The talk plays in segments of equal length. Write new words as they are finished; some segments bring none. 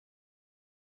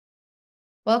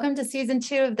Welcome to Season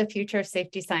 2 of the Future of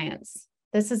Safety Science.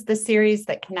 This is the series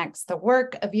that connects the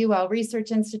work of UL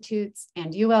research institutes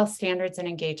and UL standards and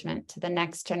engagement to the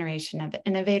next generation of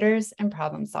innovators and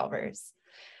problem solvers.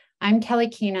 I'm Kelly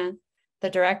Keena,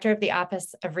 the Director of the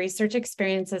Office of Research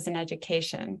Experiences and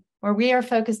Education, where we are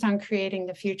focused on creating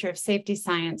the future of safety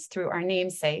science through our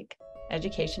namesake,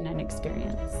 education and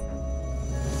experience.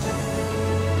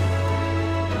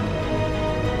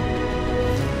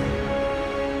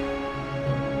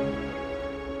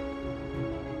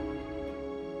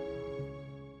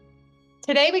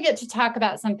 Today, we get to talk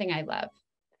about something I love,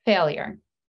 failure.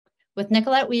 With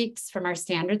Nicolette Weeks from our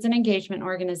Standards and Engagement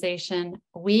organization,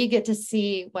 we get to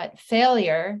see what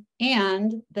failure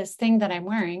and this thing that I'm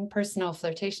wearing, personal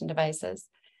flotation devices,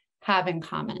 have in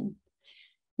common.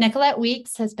 Nicolette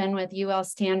Weeks has been with UL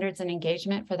Standards and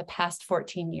Engagement for the past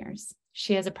 14 years.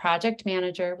 She is a project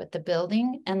manager with the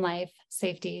Building and Life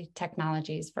Safety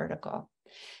Technologies vertical.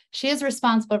 She is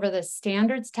responsible for the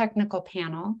Standards Technical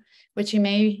Panel, which you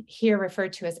may hear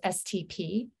referred to as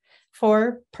STP,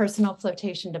 for personal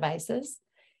flotation devices,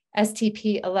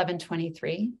 STP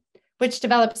 1123, which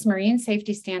develops marine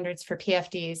safety standards for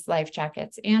PFDs, life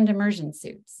jackets, and immersion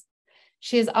suits.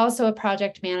 She is also a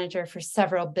project manager for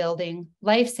several building,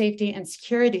 life safety, and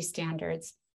security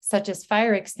standards, such as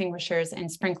fire extinguishers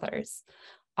and sprinklers,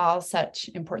 all such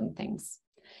important things.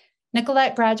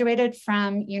 Nicolette graduated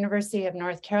from University of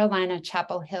North Carolina,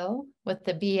 Chapel Hill with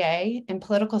the BA in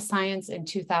Political Science in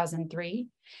 2003,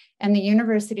 and the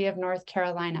University of North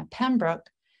Carolina, Pembroke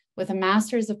with a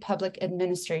Master's of Public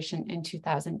Administration in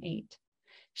 2008.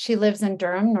 She lives in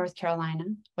Durham, North Carolina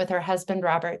with her husband,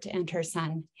 Robert, and her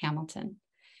son, Hamilton.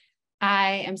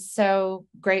 I am so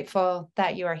grateful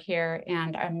that you are here,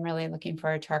 and I'm really looking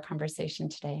forward to our conversation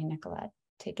today. Nicolette,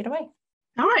 take it away.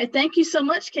 All right, thank you so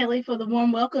much, Kelly, for the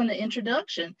warm welcome and the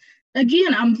introduction.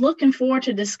 Again, I'm looking forward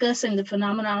to discussing the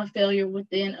phenomenon of failure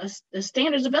within a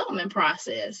standards development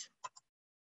process.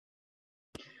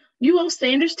 UL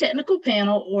Standards Technical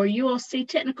Panel, or ULC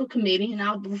Technical Committee, and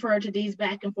I'll refer to these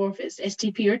back and forth as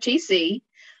STP or TC.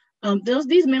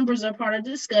 These members are part of the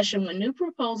discussion when new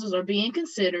proposals are being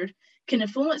considered, can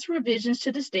influence revisions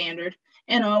to the standard,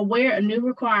 and are aware of new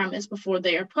requirements before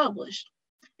they are published.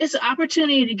 It's an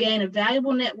opportunity to gain a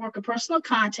valuable network of personal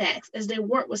contacts as they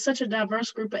work with such a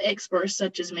diverse group of experts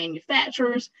such as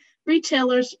manufacturers,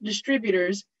 retailers,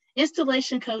 distributors,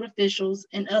 installation code officials,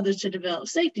 and others to develop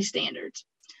safety standards.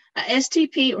 A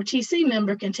STP or TC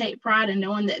member can take pride in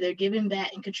knowing that they're giving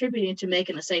back and contributing to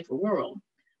making a safer world.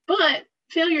 But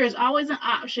failure is always an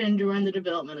option during the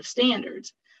development of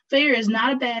standards. Failure is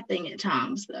not a bad thing at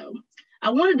times, though. I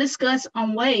want to discuss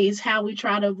on ways how we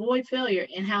try to avoid failure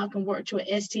and how it can work to an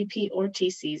STP or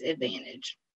TC's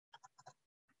advantage.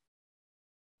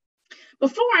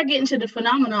 Before I get into the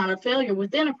phenomenon of failure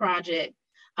within a project,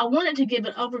 I wanted to give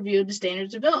an overview of the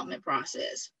standards development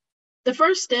process. The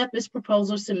first step is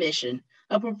proposal submission.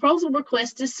 A proposal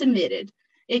request is submitted.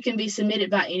 It can be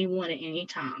submitted by anyone at any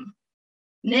time.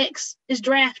 Next is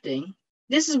drafting.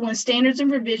 This is when standards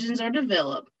and revisions are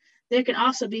developed. There can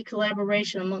also be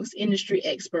collaboration amongst industry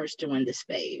experts during this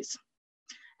phase.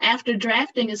 After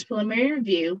drafting is preliminary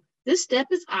review, this step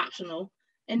is optional,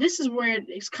 and this is where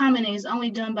commenting is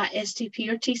only done by STP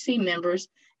or TC members,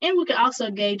 and we can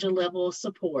also gauge a level of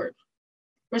support.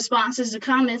 Responses to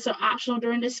comments are optional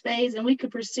during this phase, and we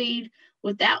could proceed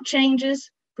without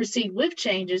changes, proceed with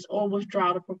changes, or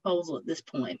withdraw the proposal at this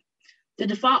point. The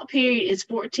default period is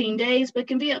 14 days, but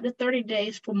can be up to 30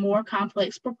 days for more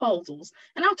complex proposals.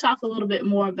 And I'll talk a little bit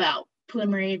more about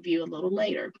preliminary review a little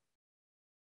later.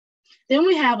 Then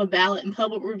we have a ballot and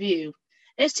public review.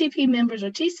 STP members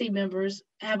or TC members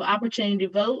have an opportunity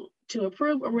to vote to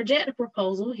approve or reject a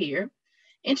proposal here.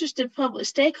 Interested public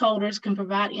stakeholders can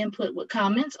provide input with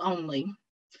comments only.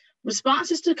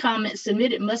 Responses to comments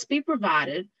submitted must be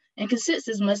provided, and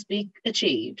consensus must be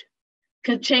achieved.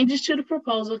 Changes to the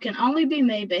proposal can only be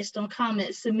made based on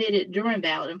comments submitted during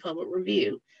ballot and public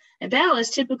review. And ballot is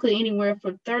typically anywhere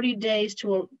from 30 days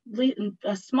to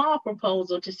a small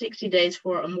proposal to 60 days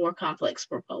for a more complex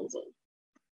proposal.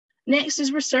 Next is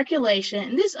recirculation,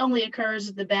 and this only occurs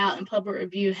if the ballot and public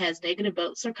review has negative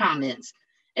votes or comments.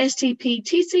 STP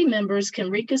TC members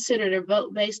can reconsider their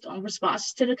vote based on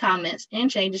responses to the comments and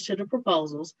changes to the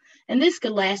proposals, and this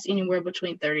could last anywhere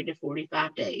between 30 to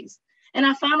 45 days. And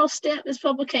our final step is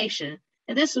publication.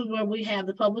 And this is where we have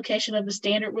the publication of the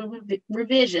standard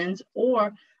revisions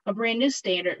or a brand new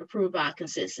standard approved by a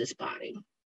consensus body.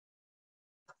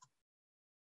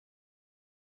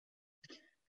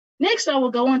 Next, I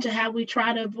will go into how we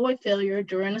try to avoid failure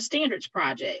during a standards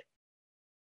project.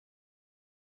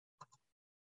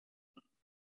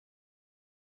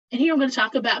 And here I'm going to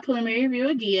talk about preliminary review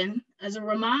again. As a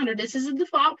reminder, this is a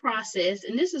default process,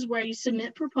 and this is where you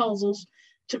submit proposals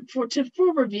for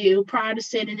review prior to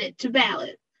sending it to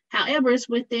ballot. However, it's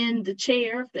within the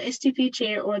chair, the STP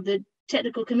chair, or the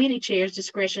technical committee chair's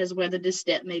discretion as whether this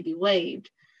step may be waived.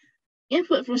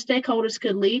 Input from stakeholders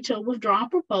could lead to a withdrawn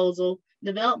proposal,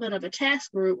 development of a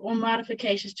task group, or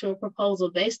modifications to a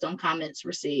proposal based on comments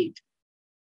received.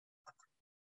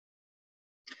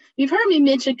 You've heard me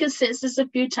mention consensus a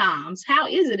few times. How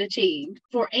is it achieved?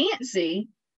 For ANSI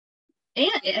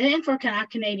and for our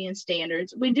Canadian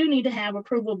standards, we do need to have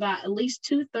approval by at least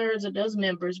 2/3 of those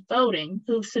members voting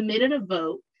who've submitted a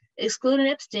vote, excluding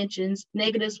abstentions,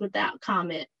 negatives without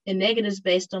comment, and negatives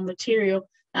based on material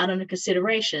not under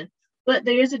consideration. But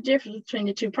there is a difference between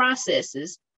the two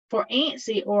processes. For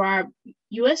ANSI or our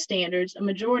US standards, a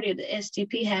majority of the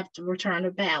STP have to return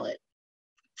a ballot.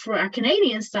 For our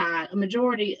Canadian side, a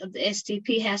majority of the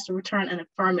STP has to return an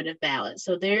affirmative ballot.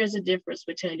 So there is a difference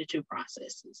between the two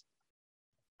processes.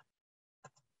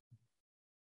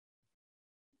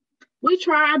 We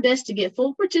try our best to get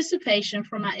full participation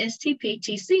from our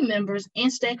STP-TC members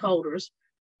and stakeholders.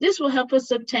 This will help us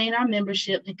obtain our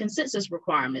membership and consensus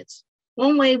requirements.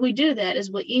 One way we do that is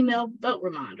with email vote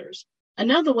reminders.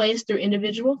 Another way is through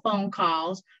individual phone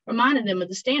calls, reminding them of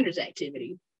the standards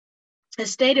activity. As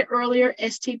stated earlier,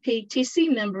 STP-TC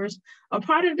members are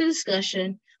part of the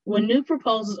discussion when new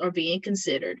proposals are being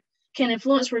considered, can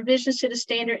influence revisions to the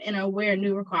standard, and are aware of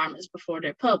new requirements before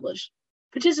they're published.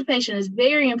 Participation is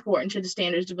very important to the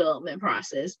standards development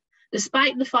process.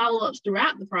 Despite the follow-ups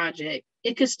throughout the project,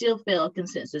 it could still fail if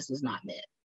consensus is not met.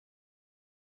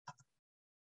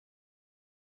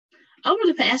 Over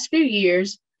the past few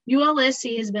years,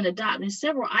 ULSC has been adopting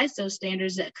several ISO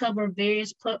standards that cover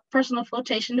various personal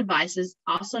flotation devices,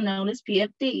 also known as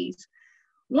PFDs.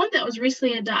 One that was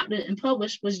recently adopted and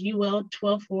published was UL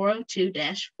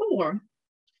 12402-4.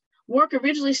 Work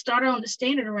originally started on the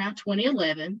standard around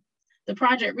 2011. The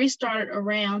project restarted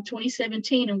around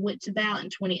 2017 and went to ballot in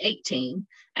 2018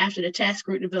 after the task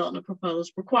group development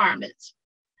proposed requirements.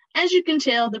 As you can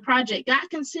tell, the project got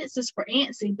consensus for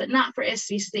ANSI, but not for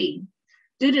SCC.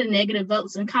 Due to the negative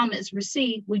votes and comments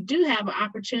received, we do have an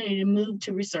opportunity to move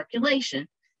to recirculation.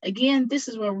 Again, this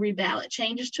is where reballot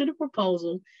changes to the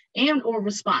proposal and or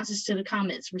responses to the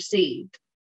comments received.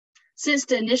 Since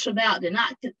the initial ballot did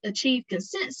not achieve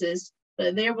consensus,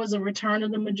 but there was a return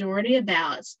of the majority of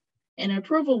ballots and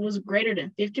approval was greater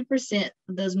than 50%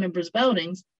 of those members'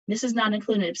 votings, this is not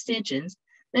including abstentions,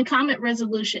 then comment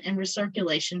resolution and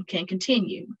recirculation can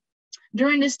continue.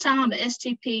 During this time, the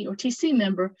STP or TC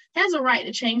member has a right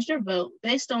to change their vote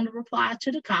based on the reply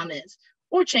to the comments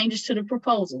or changes to the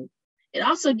proposal. It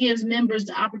also gives members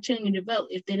the opportunity to vote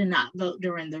if they did not vote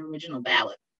during the original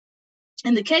ballot.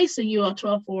 In the case of UL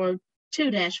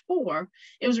 12402-4,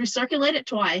 it was recirculated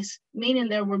twice, meaning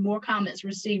there were more comments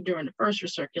received during the first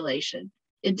recirculation.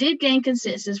 It did gain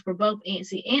consensus for both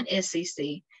ANSI and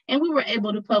SCC, and we were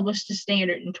able to publish the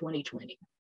standard in 2020.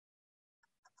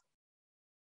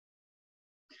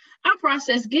 Our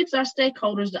process gives our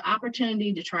stakeholders the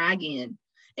opportunity to try again.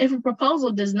 If a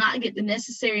proposal does not get the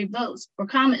necessary votes or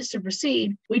comments to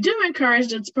proceed, we do encourage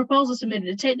the proposal submitted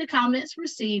to take the comments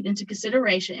received into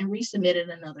consideration and resubmit it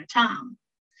another time.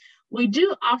 We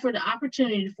do offer the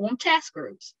opportunity to form task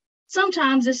groups.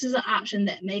 Sometimes this is an option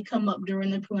that may come up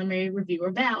during the preliminary review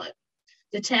or ballot.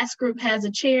 The task group has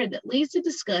a chair that leads the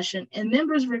discussion and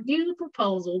members review the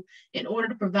proposal in order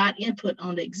to provide input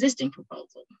on the existing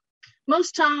proposal.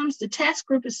 Most times the task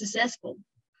group is successful.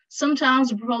 Sometimes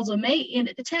the proposal may end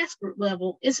at the task group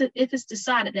level if it's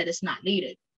decided that it's not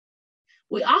needed.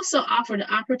 We also offer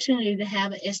the opportunity to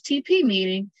have an STP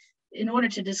meeting in order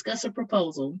to discuss a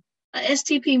proposal. A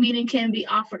STP meeting can be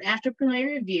offered after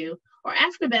preliminary review or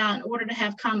after ballot in order to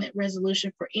have comment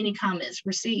resolution for any comments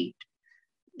received.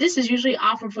 This is usually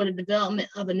offered for the development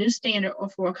of a new standard or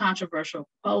for a controversial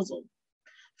proposal.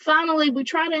 Finally, we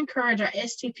try to encourage our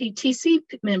STP-TC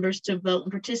members to vote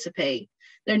and participate.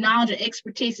 Their knowledge and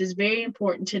expertise is very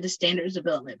important to the standards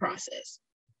development process.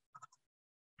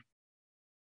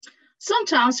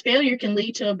 Sometimes failure can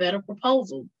lead to a better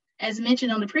proposal. As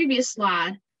mentioned on the previous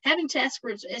slide, having task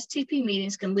groups or STP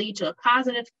meetings can lead to a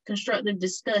positive, constructive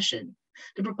discussion.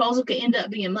 The proposal can end up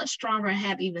being much stronger and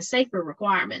have even safer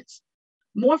requirements.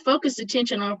 More focused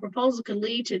attention on a proposal can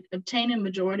lead to obtaining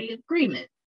majority agreement.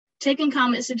 Taking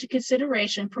comments into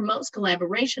consideration promotes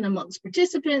collaboration amongst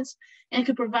participants and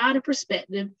can provide a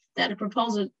perspective that a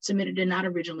proposal submitted did not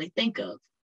originally think of.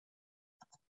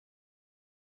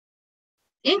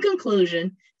 In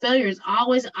conclusion, failure is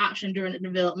always an option during the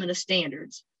development of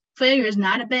standards. Failure is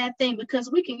not a bad thing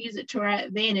because we can use it to our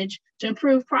advantage to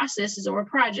improve processes or a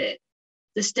project.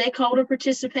 The stakeholder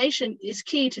participation is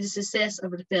key to the success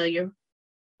of the failure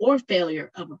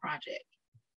of a project.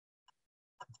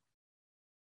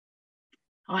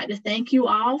 I'd like to thank you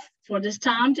all for this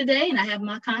time today, and I have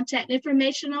my contact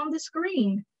information on the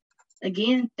screen.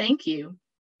 Again, thank you.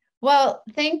 Well,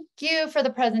 thank you for the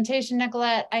presentation,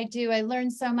 Nicolette. I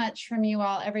learn so much from you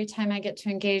all every time I get to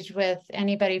engage with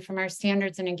anybody from our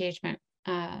standards and engagement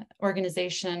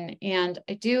organization. And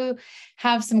I do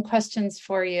have some questions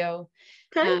for you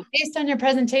based on your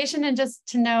presentation and just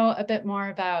to know a bit more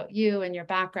about you and your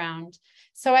background.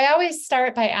 So I always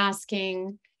start by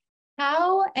asking,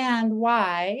 how and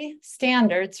why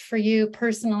standards for you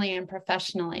personally and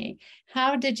professionally?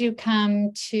 How did you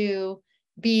come to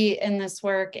be in this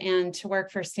work and to work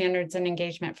for standards and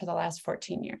engagement for the last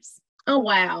 14 years? Oh,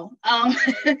 wow. And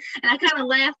I kind of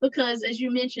laugh because, as you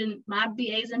mentioned, my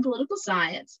BA is in political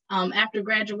science. After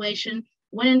graduation,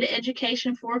 went into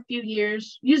education for a few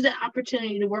years, used the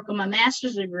opportunity to work on my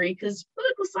master's degree because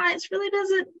political science really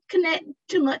doesn't connect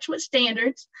too much with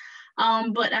standards.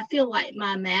 But I feel like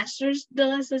my master's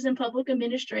does is in public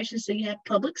administration, so you have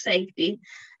public safety.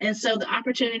 And so the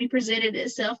opportunity presented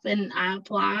itself and I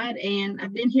applied and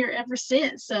I've been here ever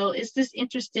since. So it's just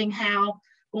interesting how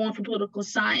going from political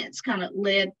science kind of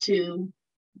led to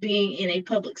being in a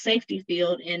public safety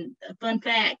field. And a fun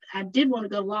fact, I did want to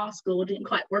go to law school. It didn't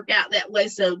quite work out that way.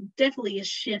 So definitely a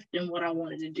shift in what I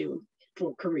wanted to do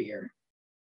for a career.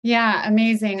 Yeah,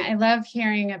 amazing. I love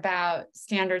hearing about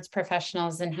standards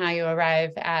professionals and how you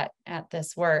arrive at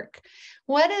this work.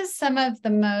 What is some of the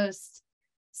most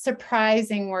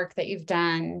surprising work that you've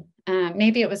done?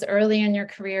 Maybe it was early in your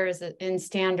career as in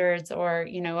standards or,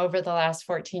 over the last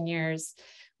 14 years.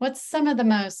 What's some of the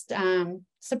most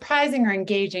surprising or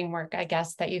engaging work, I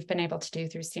guess, that you've been able to do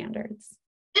through standards?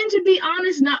 And to be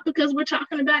honest, not because we're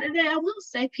talking about it today, I will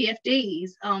say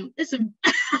PFDs. It's a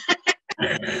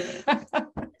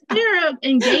they're an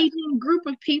engaging group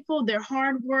of people. They're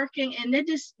hardworking, and they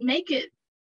just make it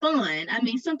fun. I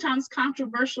mean, sometimes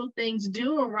controversial things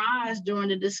do arise during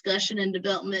the discussion and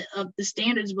development of the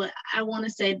standards, but I want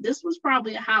to say this was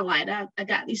probably a highlight. I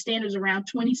got these standards around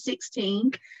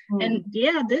 2016, and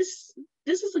yeah, this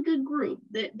is a good group.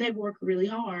 They work really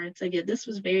hard. So yeah, this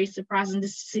was very surprising to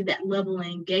see that level of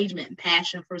engagement and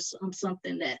passion for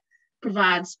something that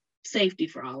provides safety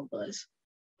for all of us.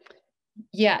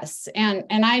 Yes. And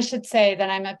I should say that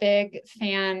I'm a big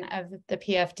fan of the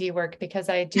PFD work because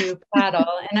I do paddle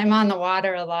and I'm on the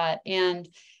water a lot. And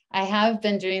I have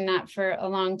been doing that for a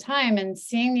long time and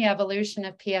seeing the evolution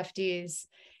of PFDs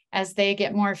as they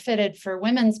get more fitted for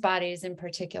women's bodies in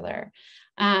particular.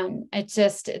 I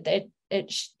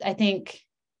think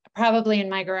probably in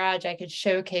my garage, I could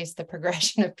showcase the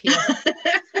progression of PFD.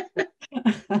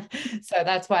 So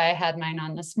that's why I had mine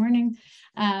on this morning.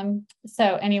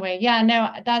 So anyway, yeah, no,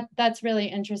 that's really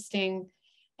interesting.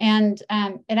 And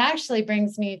it actually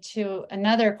brings me to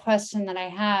another question that I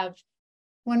have.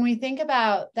 When we think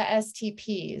about the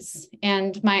STPs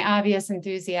and my obvious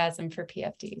enthusiasm for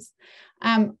PFDs,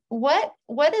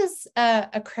 what is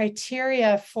a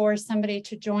criteria for somebody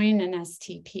to join an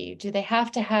STP? Do they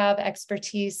have to have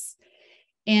expertise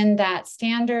in that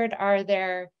standard? Are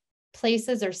there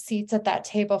places or seats at that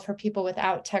table for people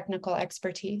without technical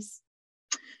expertise?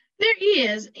 There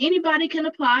is. Anybody can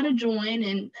apply to join,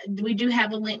 and we do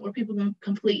have a link where people can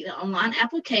complete an online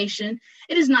application.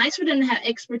 It is nice for them to have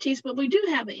expertise, but we do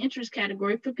have an interest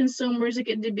category for consumers. It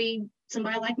could be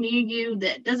somebody like me or you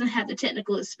that doesn't have the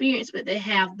technical experience, but they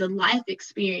have the life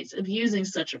experience of using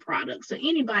such a product. So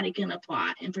anybody can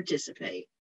apply and participate.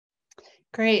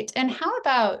 Great. And how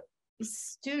about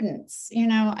students?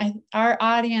 Our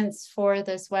audience for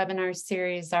this webinar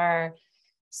series are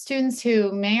students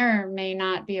who may or may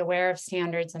not be aware of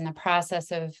standards and the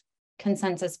process of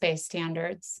consensus-based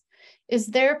standards. Are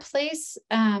there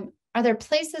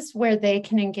places where they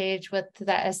can engage with the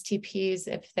STPs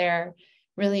if they're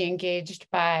really engaged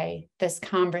by this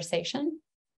conversation?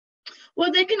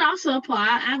 Well, they can also apply.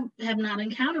 I have not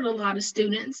encountered a lot of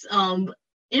students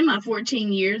in my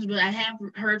 14 years, but I have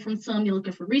heard from some you're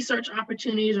looking for research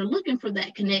opportunities or looking for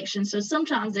that connection. So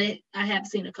sometimes I have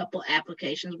seen a couple of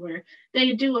applications where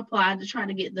they do apply to try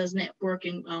to get those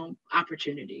networking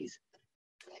opportunities.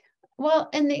 Well,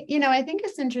 and I think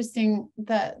it's interesting,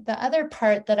 the other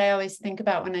part that I always think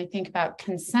about when I think about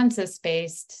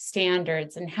consensus-based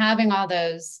standards and having all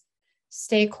those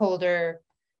stakeholder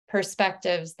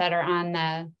perspectives that are on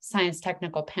the science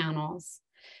technical panels.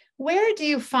 Where do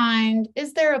you find,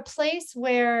 is there a place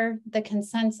where the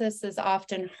consensus is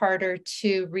often harder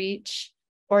to reach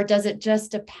or does it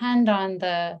just depend on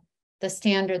the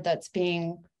standard that's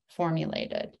being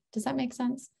formulated? Does that make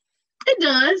sense? It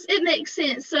does. It makes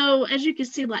sense. So as you can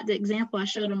see, like the example I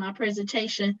showed in my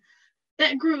presentation,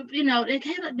 that group,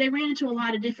 they ran into a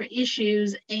lot of different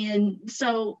issues. And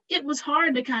so it was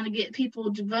hard to kind of get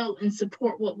people to vote and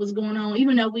support what was going on,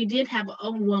 even though we did have an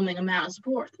overwhelming amount of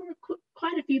support. There were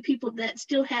quite a few people that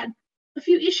still had a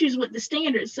few issues with the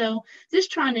standards. So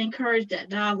just trying to encourage that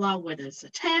dialogue, whether it's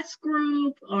a task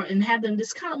group and have them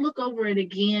just kind of look over it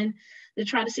again to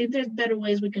try to see if there's better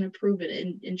ways we can improve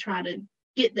it and try to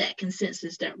get that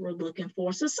consensus that we're looking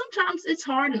for. So sometimes it's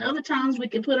hard, and other times we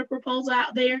can put a proposal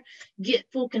out there, get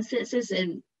full consensus,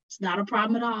 and it's not a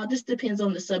problem at all. It just depends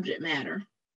on the subject matter.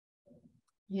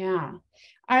 Yeah.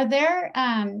 Are there,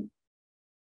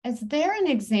 is there an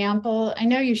example? I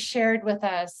know you shared with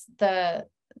us the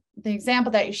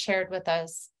example that you shared with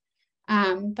us,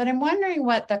 but I'm wondering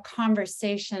what the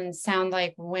conversations sound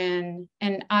like when,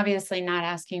 and obviously not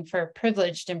asking for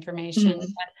privileged information,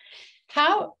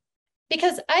 but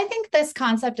because I think this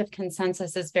concept of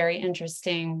consensus is very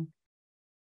interesting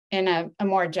in a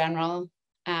more general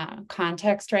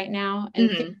context right now, and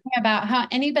thinking about how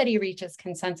anybody reaches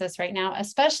consensus right now,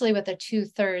 especially with a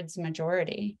 2/3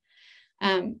 majority.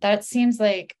 That seems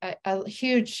like a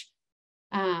huge,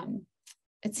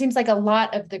 it seems like a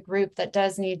lot of the group that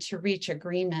does need to reach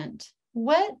agreement.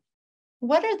 What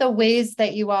are the ways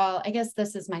that you all, I guess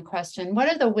this is my question, what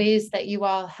are the ways that you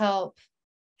all help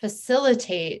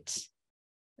facilitate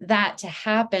that to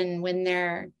happen when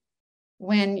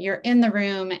you're in the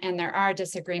room and there are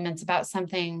disagreements about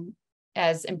something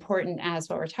as important as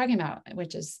what we're talking about,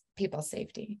 which is people's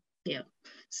safety? Yeah.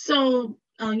 So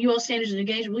UL Standards and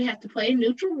Engagement, we have to play a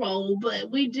neutral role,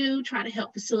 but we do try to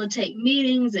help facilitate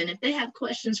meetings. And if they have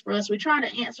questions for us, we try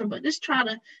to answer, but just try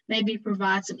to maybe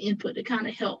provide some input to kind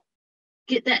of help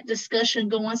get that discussion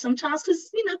going sometimes,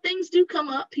 because, things do come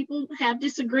up. People have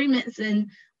disagreements, and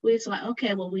it's like,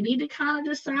 okay, well, we need to kind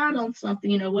of decide on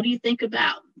something. What do you think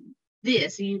about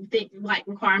this? Do you think like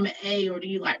requirement A, or do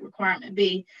you like requirement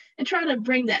B? And try to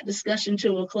bring that discussion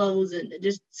to a close and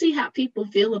just see how people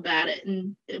feel about it.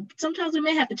 And sometimes we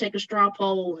may have to take a straw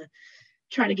poll and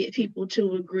try to get people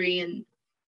to agree. And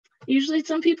usually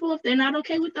some people, if they're not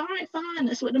okay with it, all right, fine,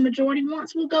 that's what the majority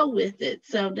wants, we'll go with it.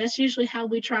 So that's usually how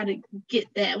we try to get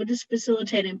that. We're just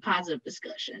facilitating positive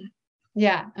discussion.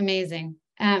 Yeah, amazing.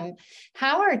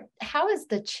 How is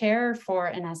the chair for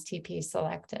an STP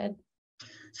selected?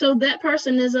 So that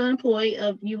person is an employee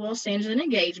of UL Standards and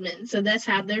Engagement. So that's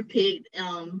how they're picked.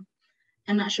 I'm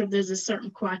not sure if there's a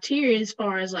certain criteria as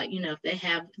far as if they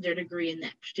have their degree in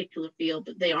that particular field,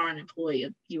 but they are an employee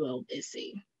of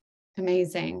ULSC.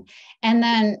 Amazing. And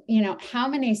then, how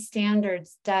many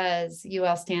standards does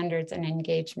UL Standards and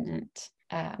Engagement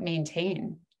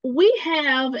maintain? We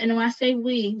have, and when I say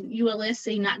we,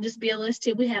 ULSC, not just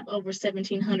BLST, we have over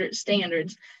 1,700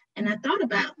 standards. And I thought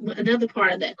about another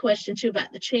part of that question too,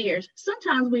 about the chairs.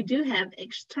 Sometimes we do have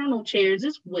external chairs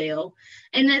as well.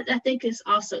 And that I think is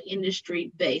also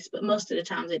industry based, but most of the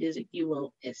times it is a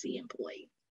ULSC employee.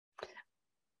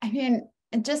 I mean,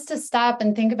 just to stop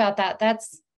and think about that,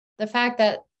 that's the fact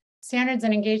that Standards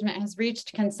and Engagement has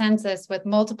reached consensus with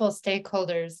multiple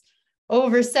stakeholders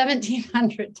over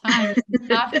 1,700 times,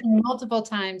 often multiple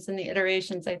times in the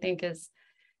iterations, I think is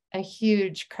a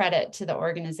huge credit to the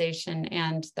organization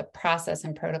and the process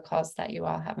and protocols that you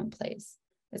all have in place.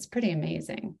 It's pretty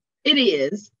amazing. It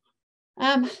is.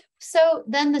 So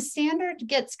then the standard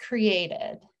gets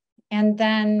created, and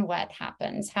then what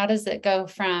happens? How does it go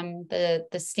from the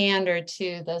standard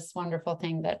to this wonderful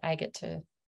thing that I get to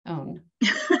own?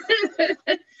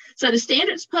 So the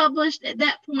standard's published. At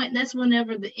that point, that's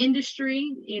whenever the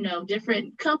industry,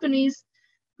 different companies,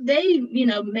 they,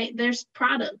 make their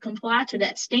product comply to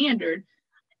that standard.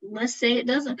 Let's say it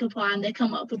doesn't comply and they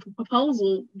come up with a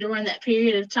proposal during that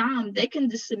period of time, they can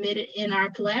just submit it in our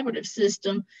collaborative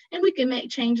system and we can make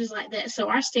changes like that. So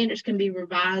our standards can be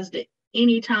revised at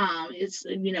any time. It's,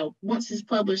 once it's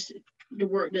published, the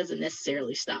work doesn't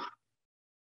necessarily stop.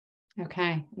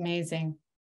 Okay, amazing.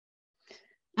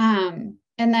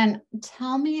 And then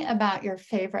tell me about your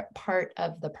favorite part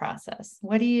of the process.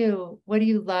 What do you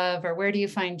love, or where do you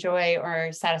find joy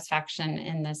or satisfaction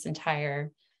in this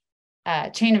entire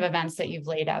chain of events that you've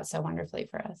laid out so wonderfully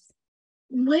for us?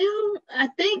 Well, I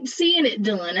think seeing it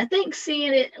done.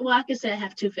 Like I said, I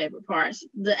have two favorite parts.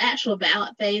 The actual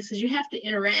ballot phase is you have to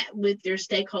interact with your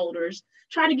stakeholders,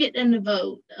 try to get them to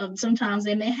vote. Sometimes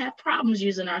they may have problems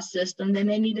using our system. They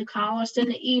may need to call or send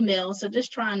an email. So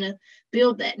just trying to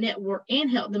build that network and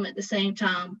help them at the same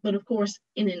time. But of course,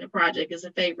 ending the project is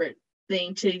a favorite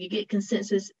thing till you get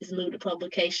consensus, is moved to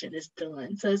publication, is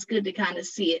done. So it's good to kind of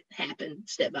see it happen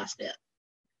step by step.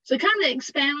 So kind of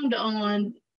expound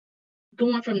on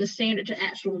going from the standard to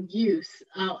actual use.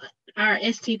 Our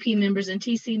STP members and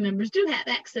TC members do have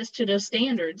access to those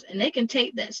standards, and they can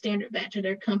take that standard back to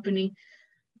their company,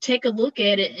 take a look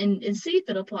at it, and see if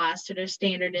it applies to their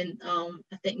standard. And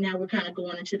I think now we're kind of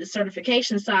going into the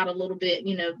certification side a little bit,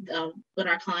 with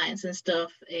our clients and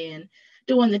stuff, and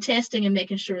doing the testing and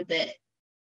making sure that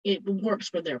it works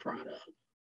for their product.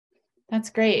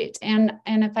 That's great. And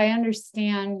if I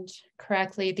understand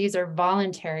correctly, these are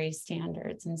voluntary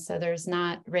standards. And so there's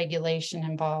not regulation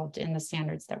involved in the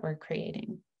standards that we're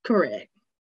creating. Correct.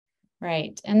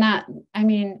 Right. And that, I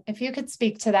mean, if you could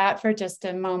speak to that for just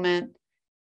a moment,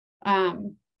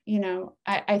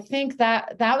 I think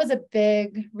that was a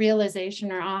big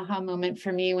realization or aha moment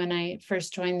for me when I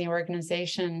first joined the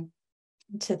organization,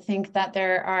 to think that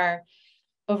there are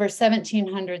over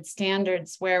 1,700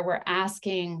 standards where we're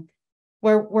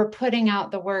putting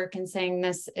out the work and saying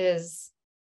this is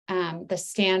the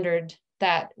standard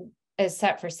that is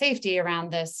set for safety around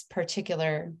this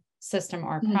particular system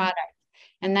or product.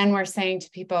 And then we're saying to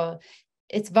people,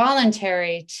 it's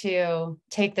voluntary to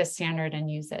take this standard and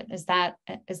use it. Is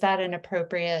that an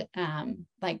appropriate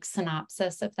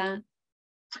synopsis of that?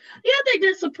 Yeah, I think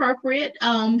that's appropriate,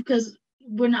 because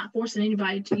we're not forcing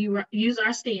anybody to use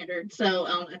our standard. So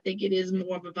I think it is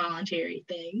more of a voluntary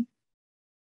thing.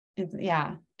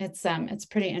 It's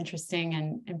pretty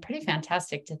interesting and pretty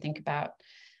fantastic to think about.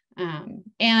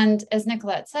 And as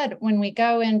Nicolette said, when we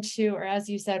go into, or as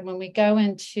you said, when we go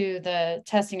into the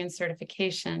testing and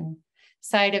certification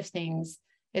side of things,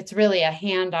 it's really a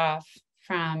handoff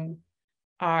from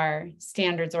our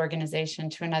standards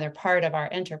organization to another part of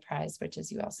our enterprise, which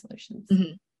is UL Solutions.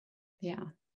 Mm-hmm. Yeah,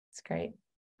 it's great.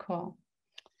 Cool.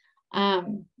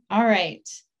 All right.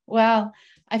 Well,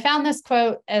 I found this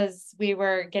quote as we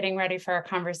were getting ready for our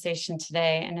conversation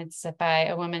today, and it's by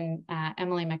a woman,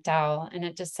 Emily McDowell, and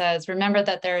it just says, "Remember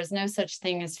that there is no such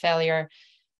thing as failure.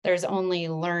 There's only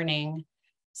learning.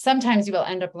 Sometimes you will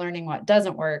end up learning what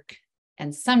doesn't work,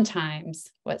 and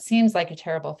sometimes what seems like a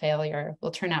terrible failure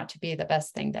will turn out to be the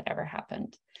best thing that ever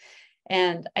happened."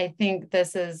 And I think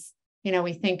this is,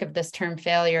 we think of this term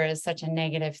failure as such a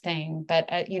negative thing, but,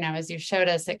 as you showed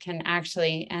us, it can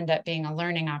actually end up being a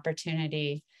learning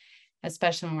opportunity,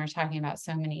 especially when we're talking about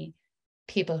so many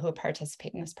people who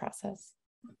participate in this process.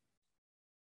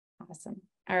 Awesome.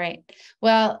 All right.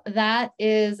 Well, that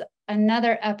is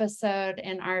another episode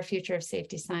in our Future of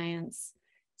Safety Science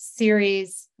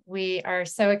series. We are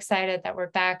so excited that we're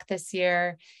back this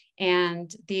year,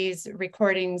 and these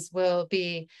recordings will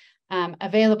be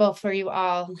available for you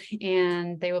all,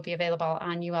 and they will be available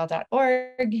on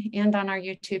ul.org and on our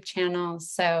YouTube channel.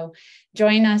 So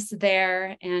join us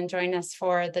there and join us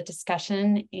for the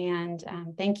discussion. And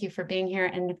thank you for being here.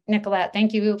 And Nicolette,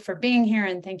 thank you for being here,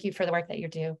 and thank you for the work that you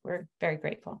do. We're very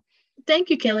grateful. Thank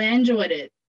you, Kelly. I enjoyed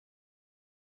it.